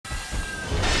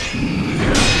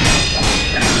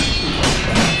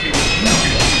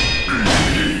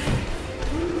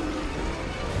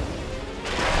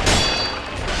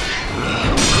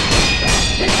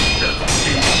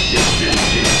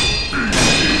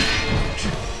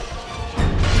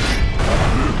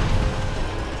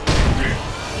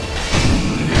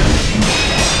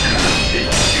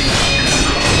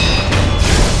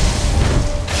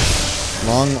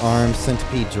Long-armed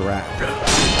centipede giraffe.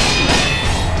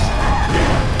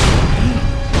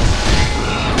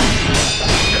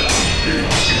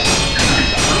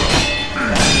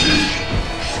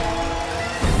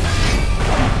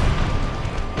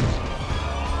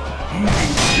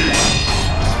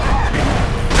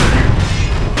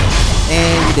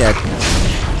 And you're dead.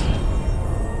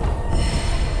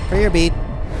 For your beat.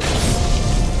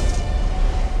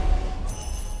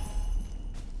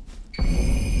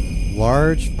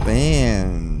 Large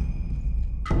fan.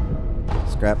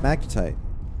 Scrap magnetite.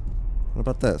 What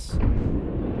about this?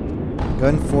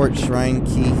 Gun fort shrine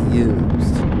key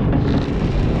used.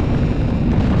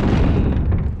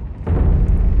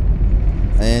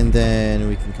 And then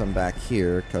we can come back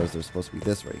here because there's supposed to be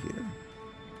this right here.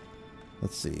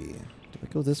 Let's see. Do I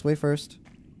go this way first?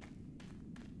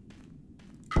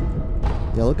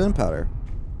 Yellow gunpowder.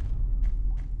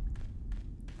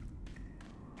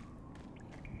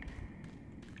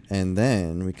 And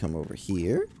then we come over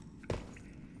here.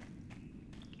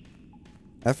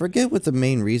 I forget what the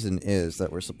main reason is that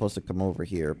we're supposed to come over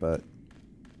here, but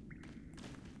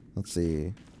let's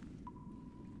see.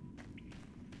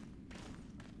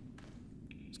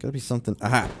 There's gotta be something.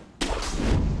 Aha!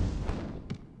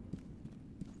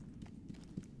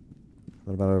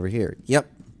 What about over here?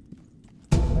 Yep.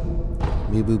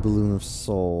 Mibu Balloon of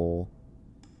Soul.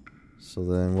 So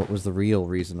then what was the real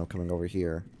reason of coming over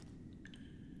here?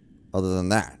 Other than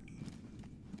that.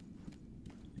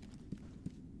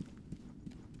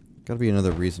 Gotta be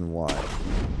another reason why.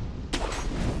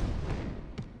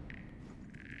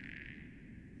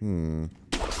 Isn't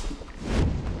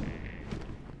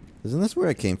this where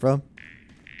I came from?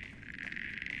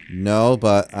 No,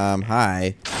 but,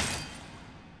 hi.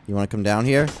 You wanna come down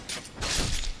here?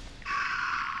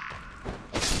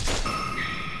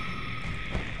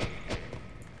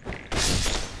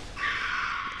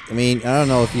 I mean, I don't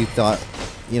know if you thought,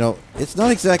 you know, it's not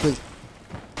exactly...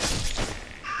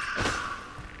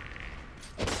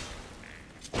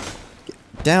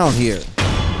 Get down here.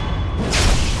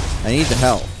 I need the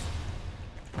help.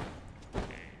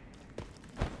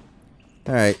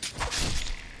 Alright.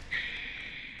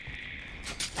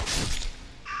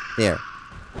 There.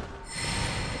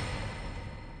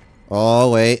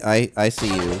 Oh, wait, I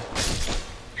see you.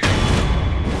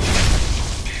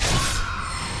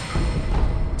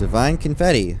 Divine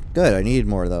confetti. Good, I needed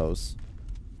more of those.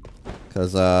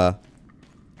 Because,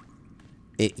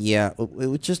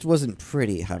 it just wasn't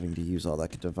pretty having to use all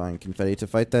that divine confetti to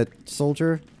fight that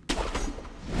soldier.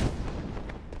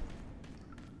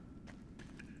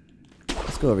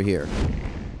 Let's go over here.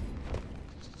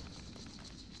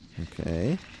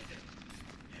 Okay.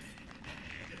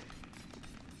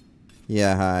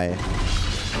 Yeah, hi.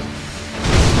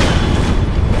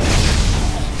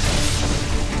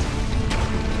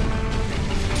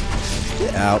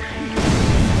 Get out.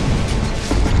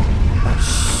 Oh,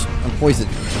 shh. I'm poisoned.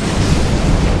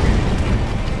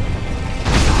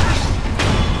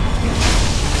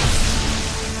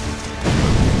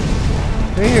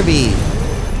 Prayer bead.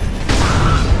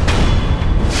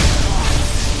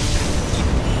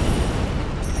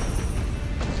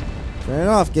 Turn it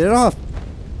off. Get it off.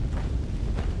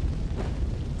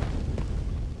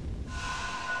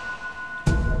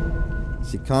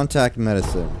 See, contact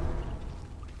medicine.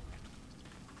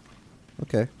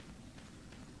 Okay.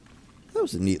 That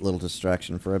was a neat little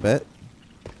distraction for a bit.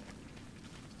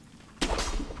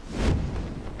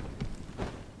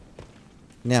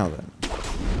 Now then.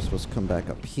 We're supposed to come back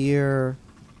up here.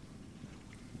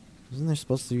 Isn't there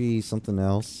supposed to be something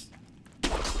else?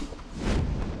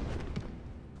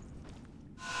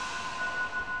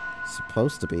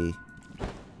 Supposed to be.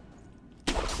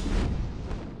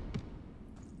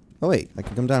 Oh wait, I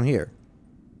can come down here.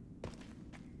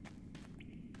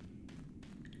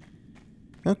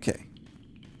 Okay.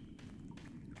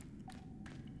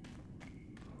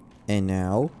 And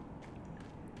now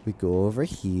we go over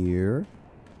here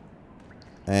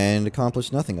and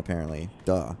accomplish nothing apparently.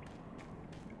 Duh.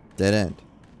 Dead end.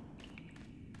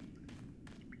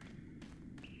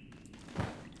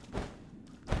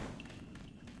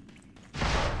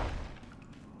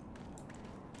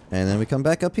 And then we come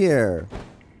back up here.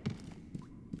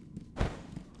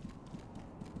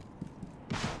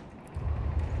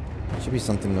 Should be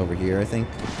something over here, I think.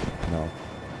 No.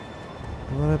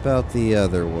 What about the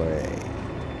other way?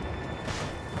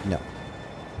 No.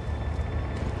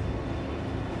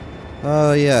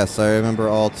 Oh yes, I remember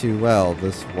all too well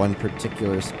this one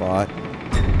particular spot.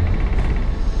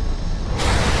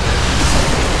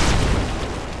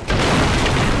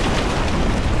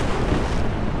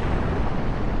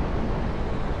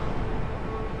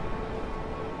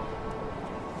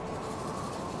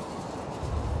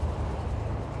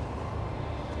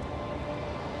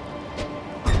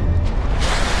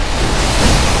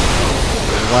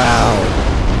 Wow.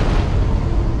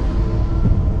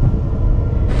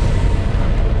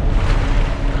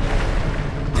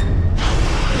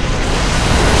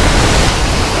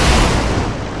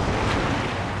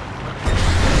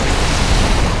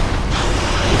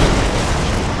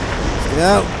 Let's get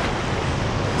out.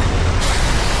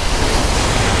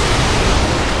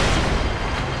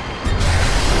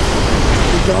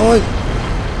 Keep going.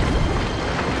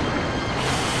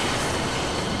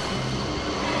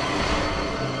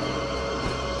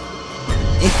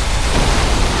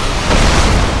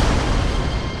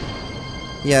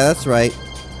 Yeah, that's right.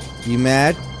 You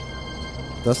mad?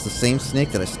 That's the same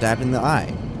snake that I stabbed in the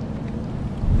eye.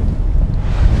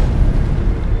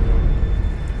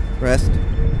 Rest.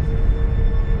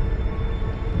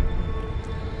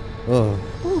 Oh,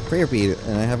 prayer bead,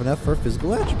 and I have enough for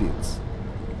physical attributes.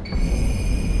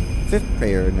 5th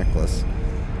prayer necklace.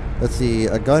 Let's see.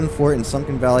 A gun fort in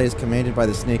Sunken Valley is commanded by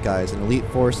the Snake Eyes, an elite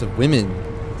force of women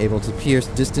able to pierce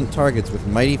distant targets with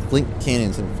mighty flint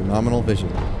cannons and phenomenal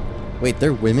vision. Wait,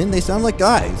 they're women? They sound like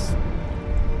guys.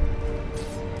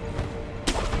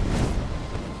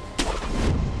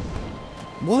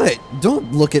 What?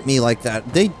 Don't look at me like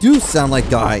that. They do sound like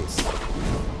guys.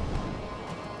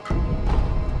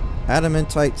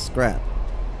 Adamantite scrap.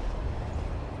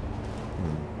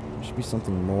 There should be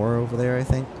something more over there, I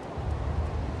think.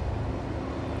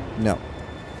 No.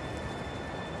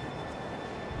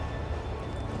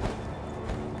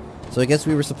 So I guess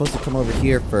we were supposed to come over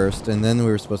here first, and then we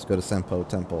were supposed to go to Senpo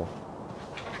Temple.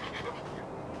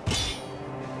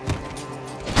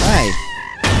 Hi!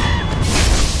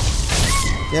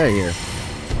 Get out of here.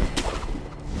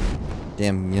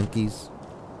 Damn Yunkies.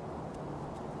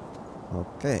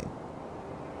 Okay.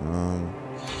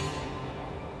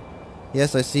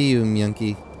 Yes, I see you,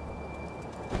 Myunky.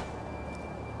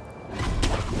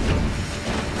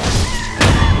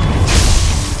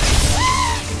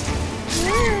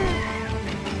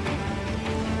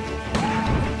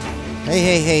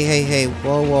 Hey,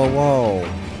 whoa, whoa, whoa.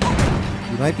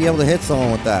 You might be able to hit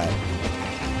someone with that.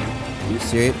 Are you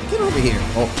serious? Get over here.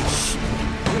 Oh, shh.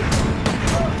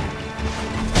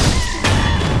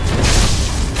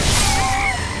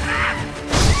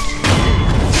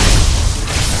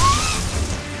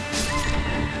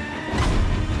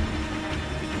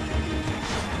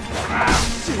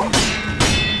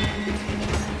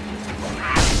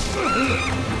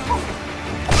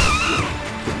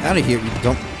 Get out of here, you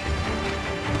don't.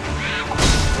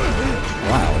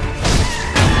 Wow.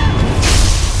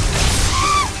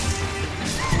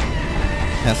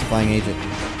 Pacifying agent.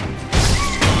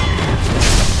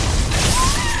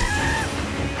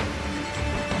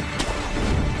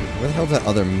 Where the hell did that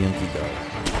other Myunky go?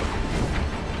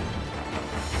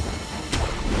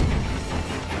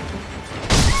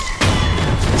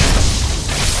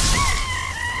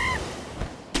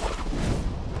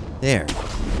 There.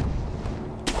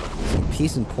 Some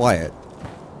peace and quiet.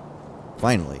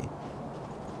 Finally.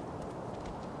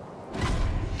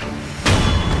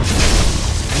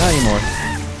 Not anymore.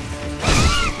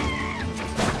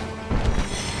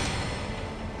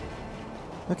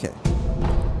 Okay.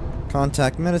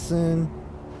 Contact medicine.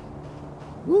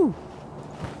 Woo!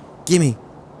 Gimme!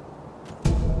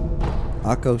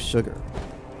 Akko sugar.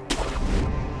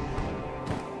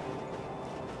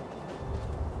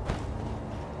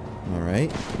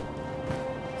 Alright.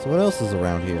 So what else is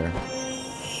around here?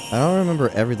 I don't remember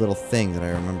every little thing that I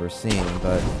remember seeing,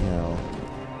 but, you know.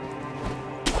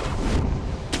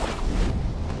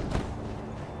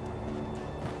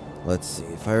 Let's see,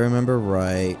 if I remember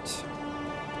right.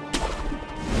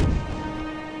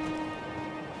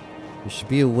 There should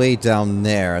be a way down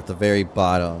there at the very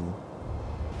bottom.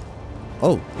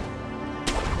 Oh!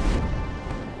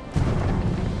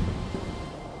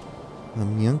 A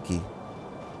Myunky.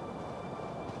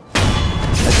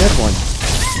 A dead one.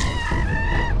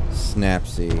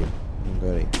 Snapseed.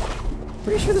 Goody.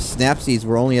 Pretty sure the snapseeds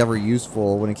were only ever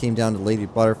useful when it came down to Lady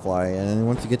Butterfly, and then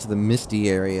once you get to the Misty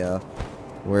area,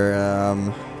 where,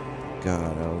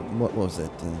 God, what was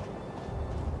it?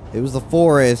 It was the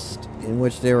forest in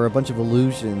which there were a bunch of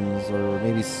illusions, or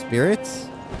maybe spirits?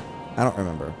 I don't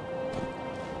remember.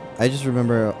 I just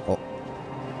remember... Oh.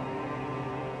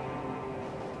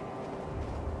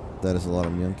 That is a lot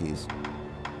of Myunkies.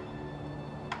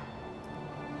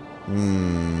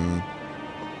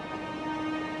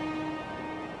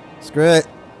 Screw it.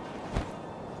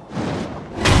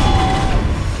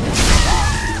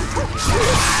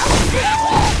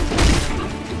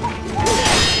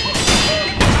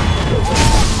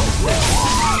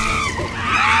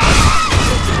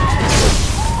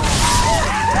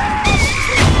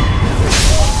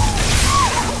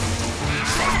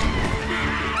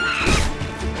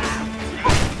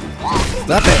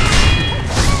 Stop it!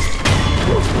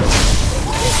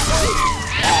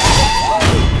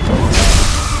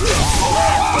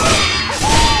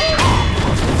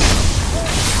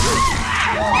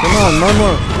 Come on,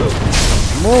 more!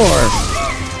 More!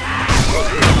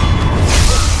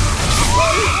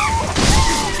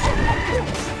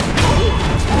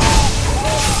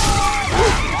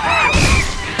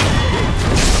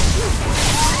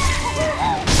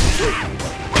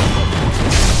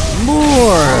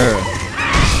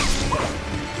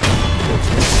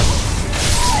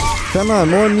 Come on,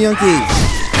 more Myunkies!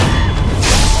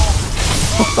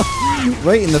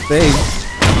 Right in the face.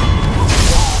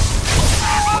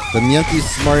 The Myunkies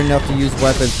smart enough to use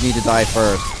weapons need to die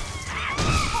first.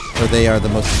 For they are the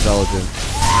most intelligent.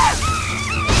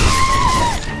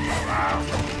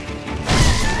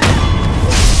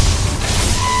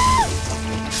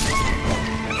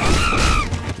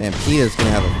 Man, Pia's gonna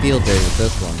have a field day with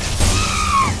this one.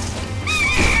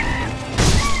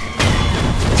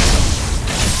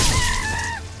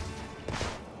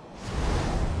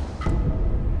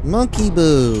 Monkey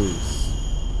boos.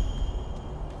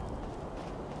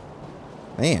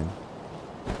 Man.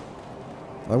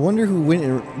 I wonder who went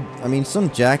and... I mean,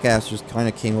 some jackass just kind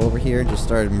of came over here and just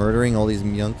started murdering all these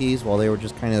Myunkies while they were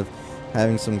just kind of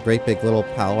having some great big little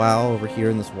powwow over here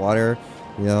in this water.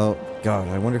 You know, God,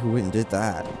 I wonder who went and did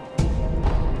that.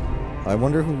 I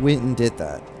wonder who went and did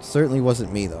that. Certainly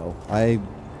wasn't me, though. I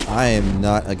am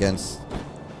not against...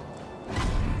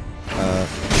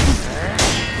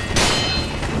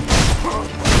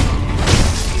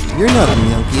 You're not a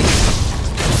Myunkie.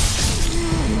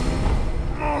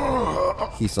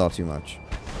 He saw too much.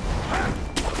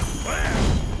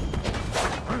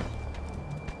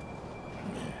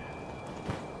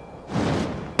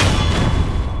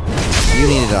 You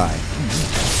need to die.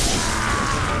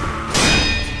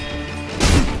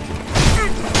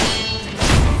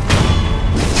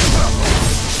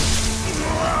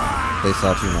 They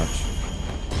saw too much.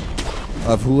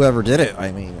 Of whoever did it,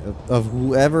 I mean. Of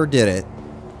whoever did it.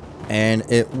 And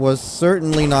it was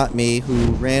certainly not me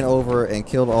who ran over and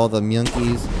killed all the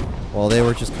Myunkies while they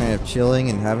were just kind of chilling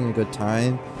and having a good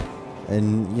time.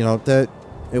 And, you know, that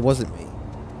it wasn't me.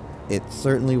 It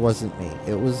certainly wasn't me.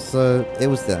 It was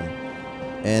them.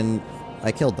 And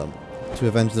I killed them to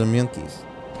avenge the Myunkies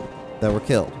that were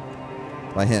killed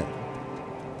by him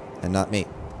and not me.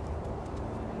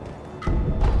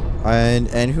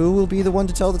 And who will be the one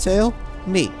to tell the tale?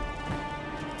 Me.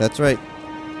 That's right.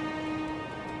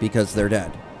 Because they're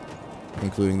dead.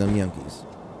 Including the Myunkies.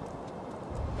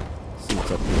 See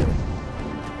what's up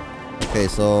here. Okay,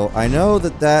 so I know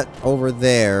that over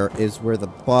there is where the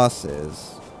boss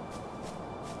is.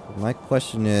 My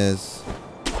question is...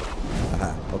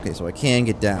 Aha, okay, so I can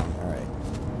get down. Alright.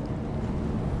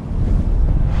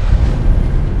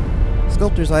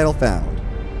 Sculptor's idol found.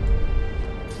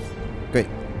 Great.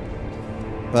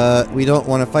 But we don't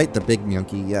want to fight the big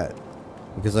Myunkie yet.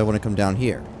 Because I want to come down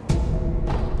here.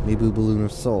 Mibu Balloon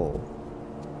of Soul.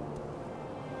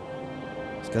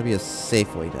 There's gotta be a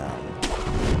safe way down.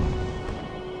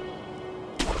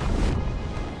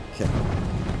 Okay.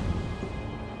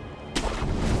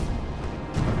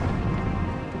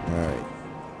 Alright.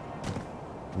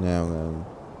 Now then.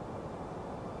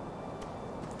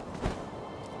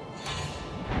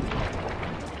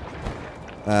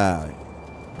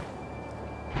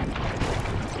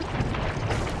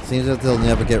 Seems that they'll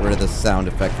never get rid of the sound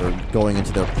effect for going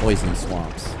into their poison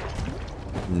swamps.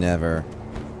 Never.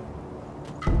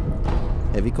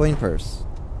 Heavy coin purse.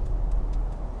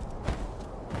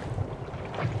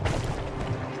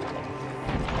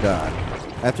 God.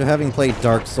 After having played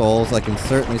Dark Souls, I can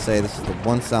certainly say this is the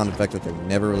one sound effect that they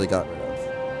never really got rid of.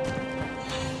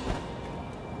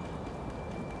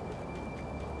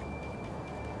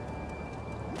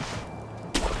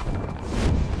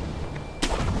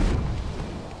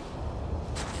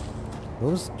 I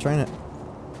was trying to...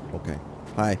 Okay.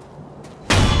 Hi.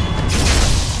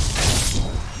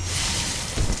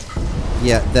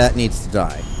 Yeah, that needs to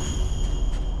die.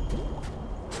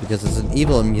 Because it's an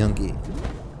evil Myunkie.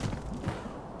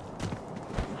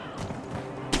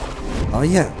 Oh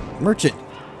yeah, merchant.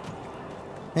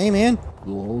 Hey man.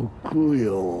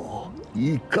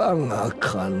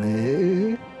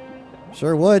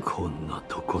 Sure would.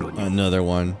 Another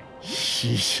one.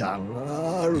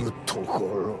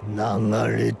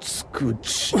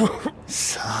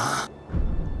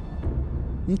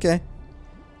 Okay.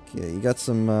 Okay, you got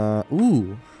some,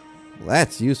 ooh.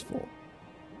 That's useful.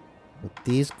 But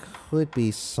these could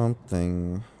be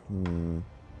something.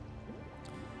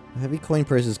 Heavy coin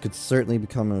purses could certainly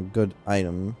become a good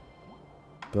item.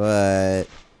 But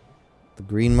the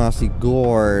green mossy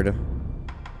gourd.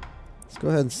 Let's go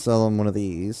ahead and sell him one of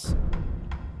these.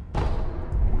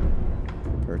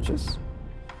 Purchase.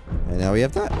 And now we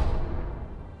have that.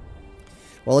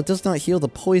 Well, it does not heal the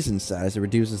poison status. It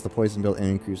reduces the poison build and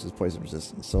increases poison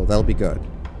resistance. So that'll be good.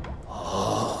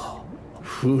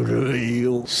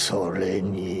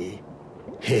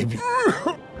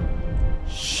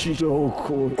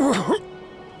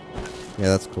 Yeah,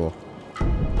 that's cool.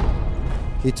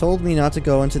 He told me not to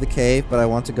go into the cave, but I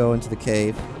want to go into the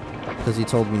cave because he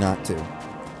told me not to.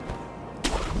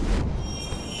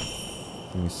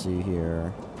 Let me see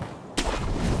here.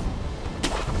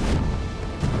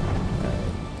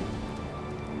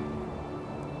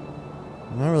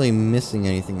 I'm not really missing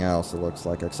anything else, it looks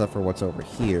like, except for what's over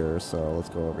here, so let's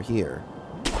go over here.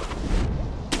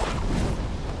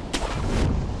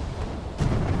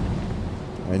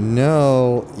 I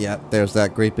know... Yep, there's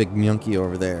that great big monkey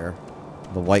over there.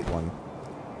 The white one.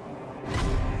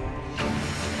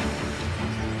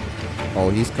 Oh,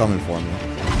 he's coming for me.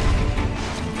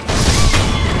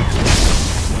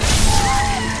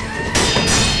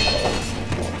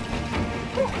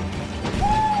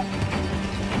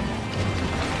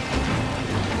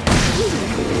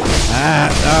 Ah,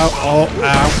 ow, oh,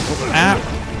 ow, ow.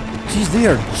 Jeez, they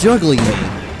are juggling me.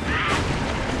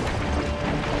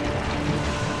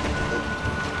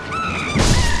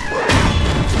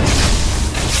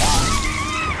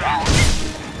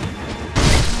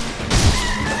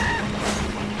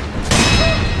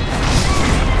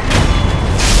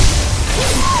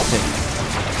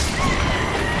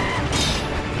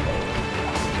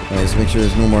 Let's make sure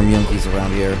there's no more monkeys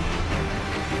around here.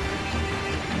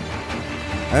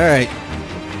 Alright.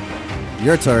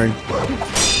 Your turn.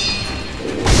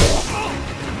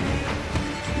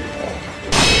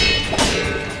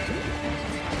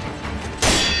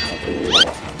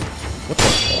 What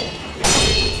the?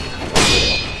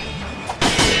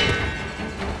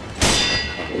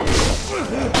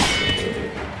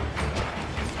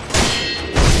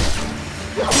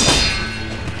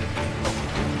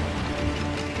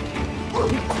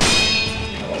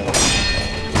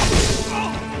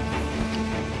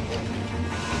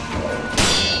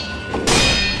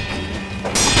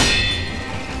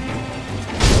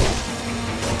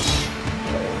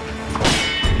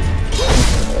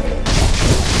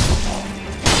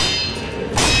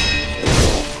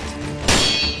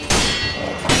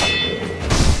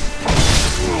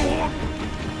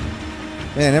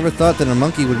 Man, I never thought that a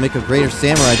monkey would make a greater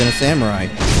samurai than a samurai.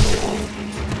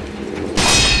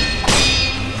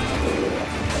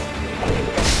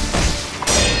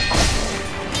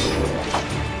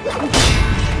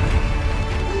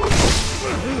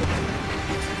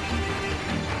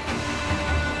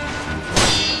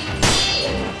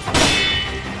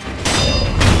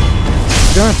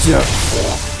 Gotcha!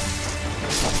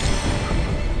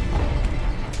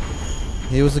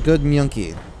 He was a good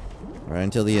monkey. Right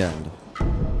until the end.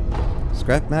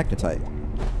 Scrap magnetite.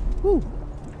 Woo!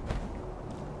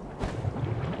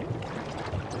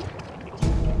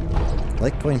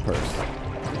 Like coin purse.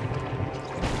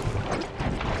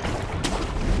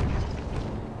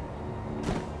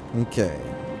 Okay.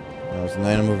 There's an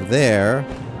item over there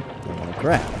I want to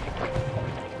grab.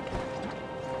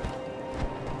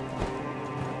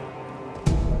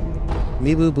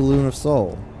 Mibu Balloon of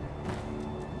Soul.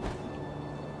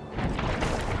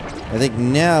 I think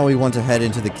now we want to head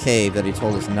into the cave that he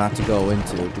told us not to go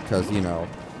into, because, you know,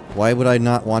 why would I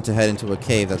not want to head into a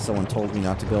cave that someone told me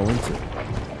not to go into?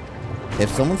 If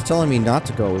someone's telling me not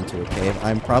to go into a cave,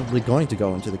 I'm probably going to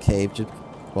go into the cave,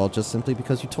 just simply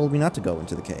because you told me not to go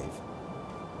into the cave.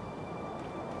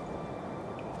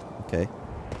 Okay.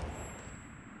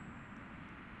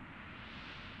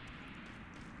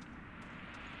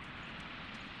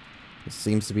 This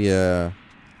seems to be a...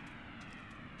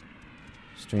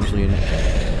 strangely...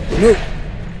 No!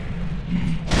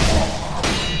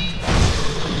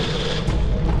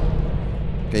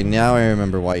 Okay, now I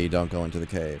remember why you don't go into the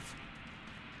cave.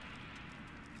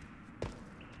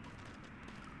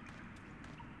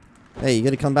 Hey, you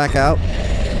gonna come back out?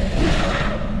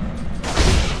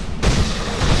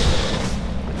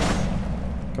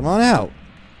 Come Come on out.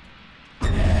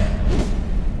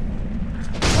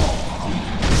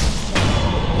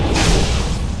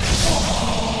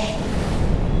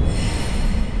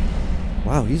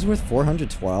 Wow, he's worth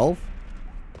 412?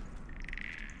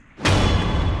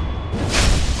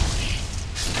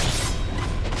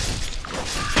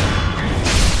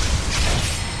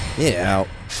 Get out.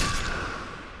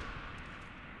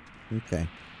 Okay.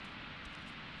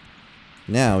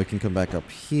 Now we can come back up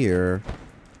here.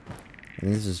 I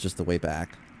think this is just the way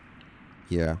back.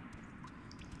 Yeah.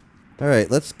 Alright,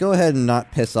 let's go ahead and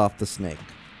not piss off the snake.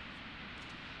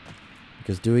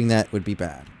 Because doing that would be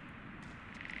bad.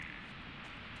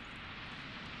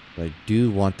 But I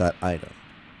do want that item.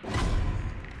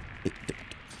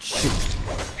 Shoot.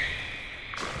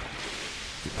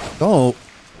 Don't.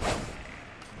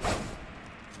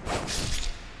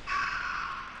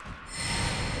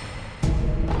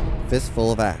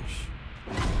 Fistful of ash.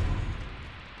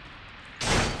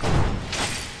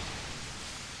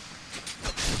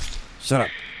 Shut up.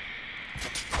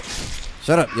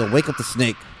 Shut up, you'll wake up the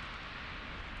snake.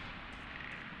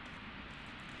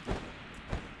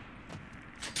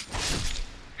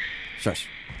 Shush.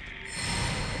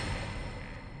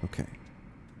 Okay.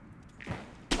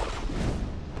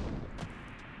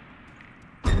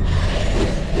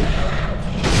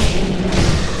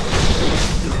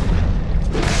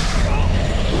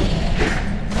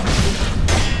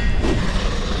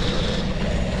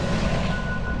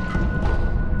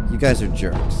 You guys are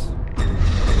jerks.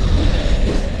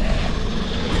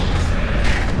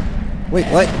 Wait,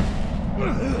 what?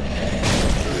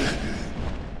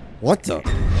 What the?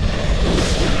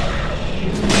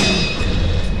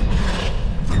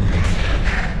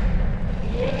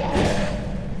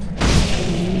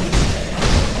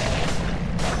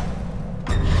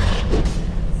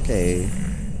 Okay.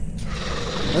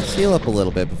 Let's heal up a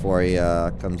little bit before he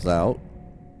comes out.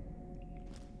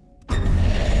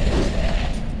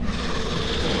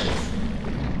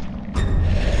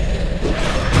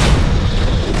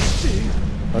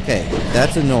 Okay,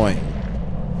 that's annoying.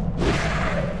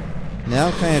 Now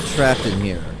I'm kind of trapped in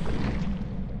here.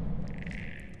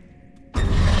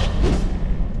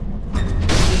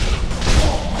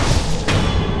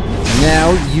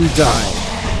 Now you die.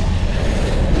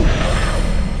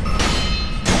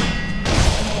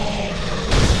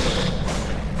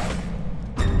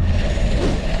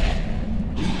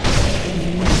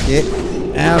 Get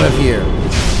out of here.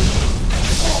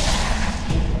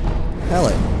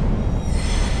 Pellet.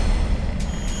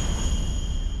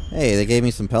 Hey, they gave me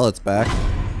some pellets back.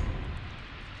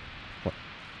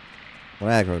 What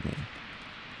aggroed me?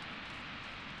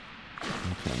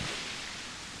 Okay.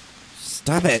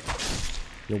 Stop it!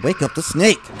 You'll wake up the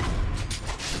snake!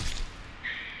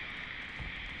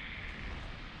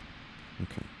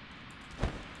 Okay.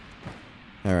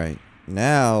 Alright.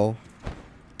 Now...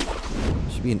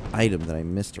 should be an item that I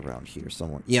missed around here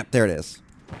somewhere. Yep, there it is.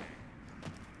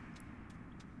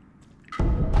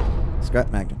 Scrap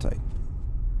magnetite.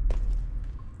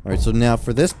 Alright, so now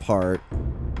for this part,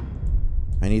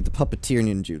 I need the puppeteer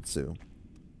ninjutsu.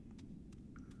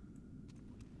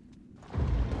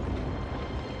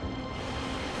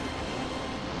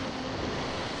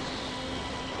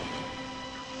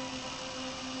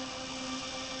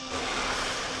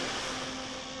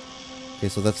 Okay,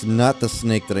 so that's not the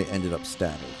snake that I ended up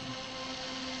stabbing.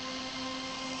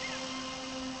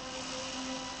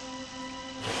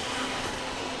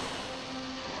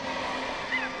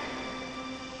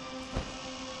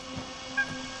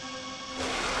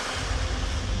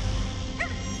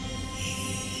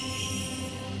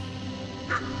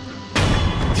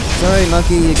 Sorry,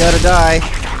 monkey, you gotta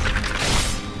die.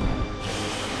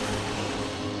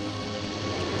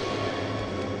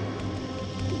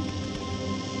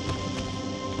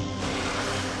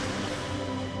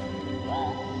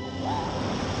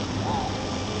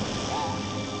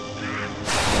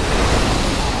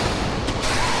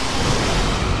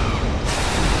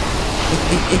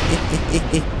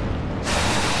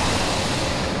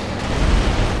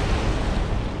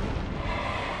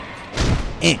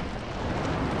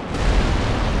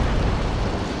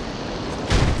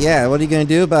 Yeah, what are you gonna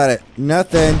do about it?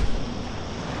 Nothing.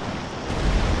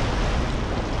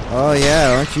 Oh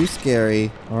yeah, aren't you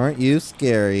scary? Aren't you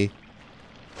scary?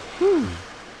 Whew.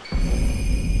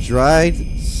 Dried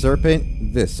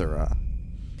serpent viscera.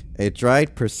 A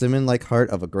dried persimmon-like heart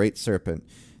of a great serpent.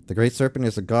 The great serpent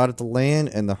is a god of the land,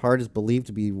 and the heart is believed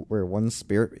to be where one's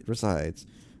spirit resides.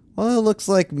 Well, it looks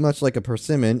like much like a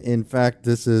persimmon. In fact,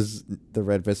 this is the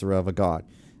red viscera of a god.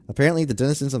 Apparently, the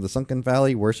denizens of the Sunken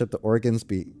Valley worship the organs,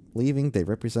 believing they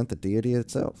represent the deity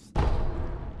itself.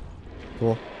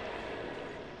 Cool.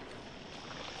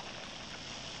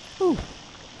 Whew.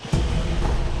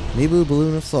 Mibu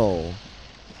Balloon of Soul.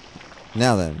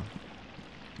 Now then.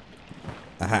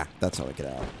 Aha, that's how I get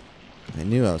out. I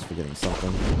knew I was forgetting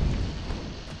something.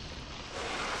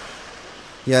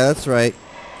 Yeah, that's right.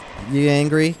 You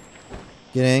angry?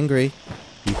 Get angry.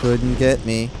 You couldn't get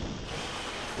me.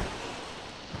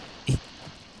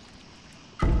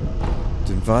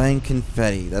 Divine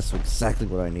confetti. That's exactly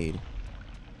what I need.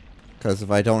 Because if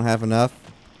I don't have enough,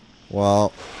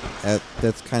 well,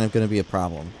 that's kind of going to be a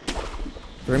problem.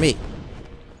 For me.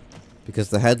 Because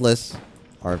the headless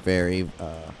are very,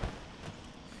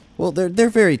 well, they're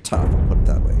very tough, I'll put it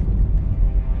that way.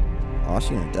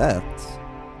 Ocean Depths?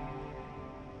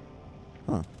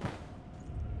 Huh.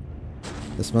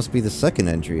 This must be the second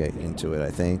entry into it, I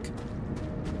think.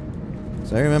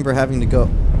 So I remember having to go...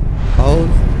 Oh...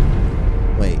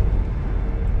 Wait.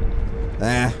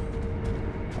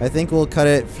 I think we'll cut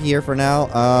it here for now.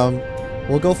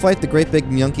 We'll go fight the great big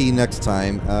Myunky next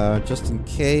time. Just in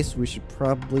case, we should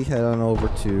probably head on over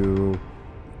to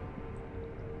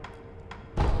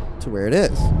where it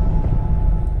is.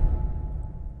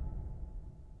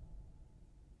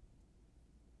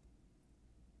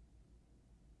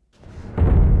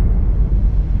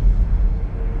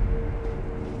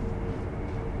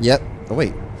 Yep. Oh,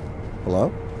 wait.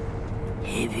 Hello?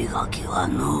 ヘビガキは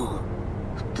の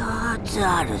2つ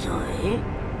あるぞい。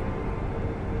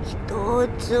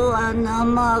1つは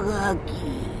生ガキ、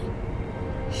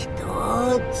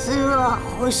1つは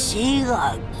干し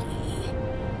ガキ。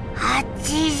あっ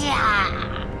ちじゃ。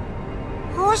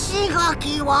干しガ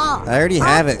キは I already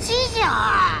have あっ it. ちじ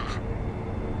ゃ。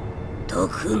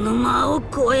毒沼を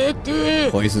越え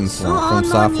て Poison from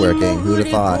software game. Who'd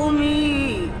have thought?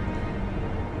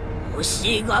 干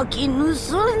し柿盗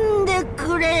んで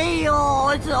くれ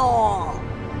よぞ。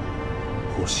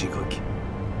干し柿、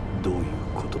どういう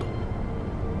ことだ。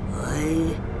は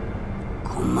い、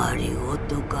困りご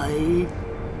とかい。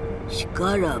し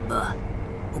からば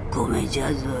お米じ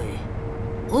ゃぞい。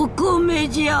お米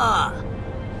じゃ。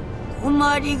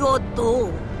困りご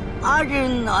とあ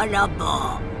るなら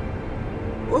ば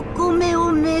お米を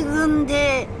恵ん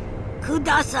でく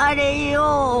だされ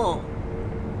よ。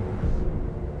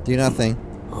Do nothing.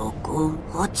 We'll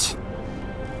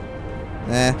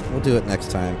do it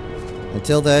next time.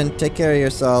 Until then, take care of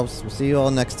yourselves. We'll see you all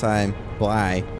next time. Bye.